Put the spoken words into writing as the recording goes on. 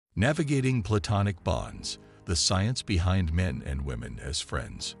Navigating Platonic Bonds, the science behind men and women as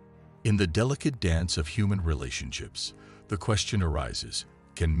friends. In the delicate dance of human relationships, the question arises,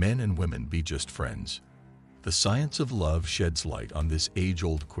 can men and women be just friends? The science of love sheds light on this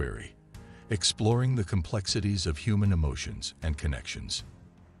age-old query, exploring the complexities of human emotions and connections.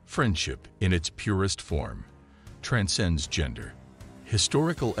 Friendship, in its purest form, transcends gender.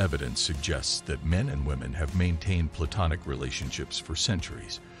 Historical evidence suggests that men and women have maintained platonic relationships for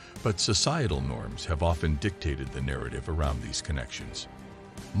centuries, but societal norms have often dictated the narrative around these connections.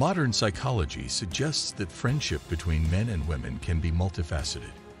 Modern psychology suggests that friendship between men and women can be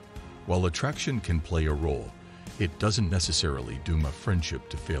multifaceted. While attraction can play a role, it doesn't necessarily doom a friendship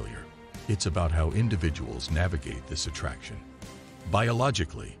to failure. It's about how individuals navigate this attraction.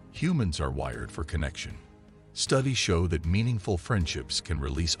 Biologically, humans are wired for connection. Studies show that meaningful friendships can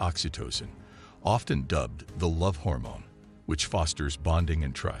release oxytocin, often dubbed the love hormone, which fosters bonding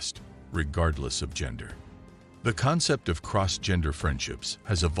and trust, regardless of gender. The concept of cross-gender friendships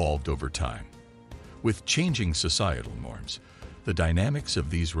has evolved over time. With changing societal norms, the dynamics of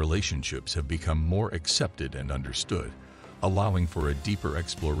these relationships have become more accepted and understood, allowing for a deeper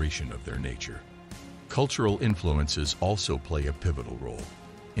exploration of their nature. Cultural influences also play a pivotal role.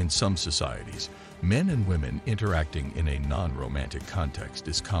 In some societies, men and women interacting in a non-romantic context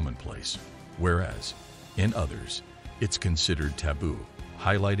is commonplace, whereas, in others, it's considered taboo,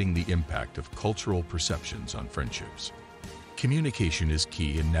 highlighting the impact of cultural perceptions on friendships. Communication is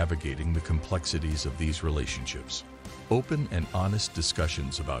key in navigating the complexities of these relationships. Open and honest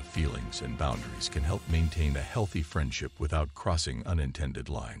discussions about feelings and boundaries can help maintain a healthy friendship without crossing unintended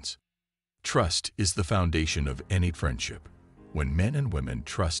lines. Trust is the foundation of any friendship. When men and women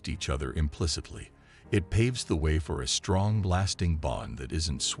trust each other implicitly, it paves the way for a strong, lasting bond that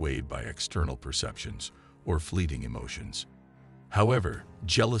isn't swayed by external perceptions or fleeting emotions. However,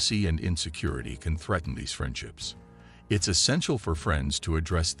 jealousy and insecurity can threaten these friendships. It's essential for friends to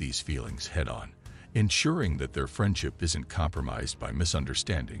address these feelings head-on, ensuring that their friendship isn't compromised by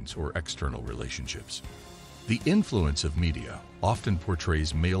misunderstandings or external relationships. The influence of media often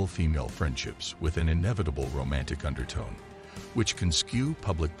portrays male-female friendships with an inevitable romantic undertone, which can skew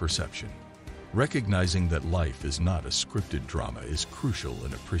public perception. Recognizing that life is not a scripted drama is crucial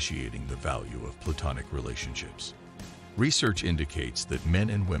in appreciating the value of platonic relationships. Research indicates that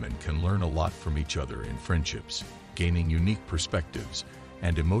men and women can learn a lot from each other in friendships, gaining unique perspectives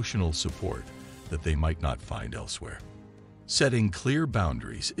and emotional support that they might not find elsewhere. Setting clear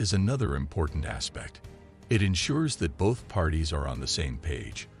boundaries is another important aspect. It ensures that both parties are on the same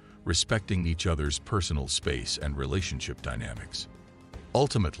page, respecting each other's personal space and relationship dynamics.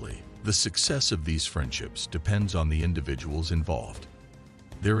 Ultimately, the success of these friendships depends on the individuals involved.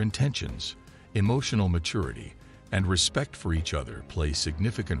 Their intentions, emotional maturity, and respect for each other play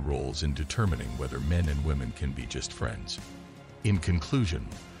significant roles in determining whether men and women can be just friends. In conclusion,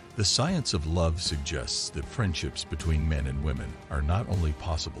 the science of love suggests that friendships between men and women are not only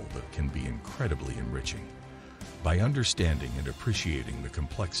possible but can be incredibly enriching. By understanding and appreciating the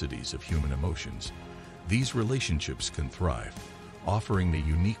complexities of human emotions, these relationships can thrive, offering a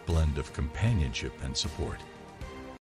unique blend of companionship and support.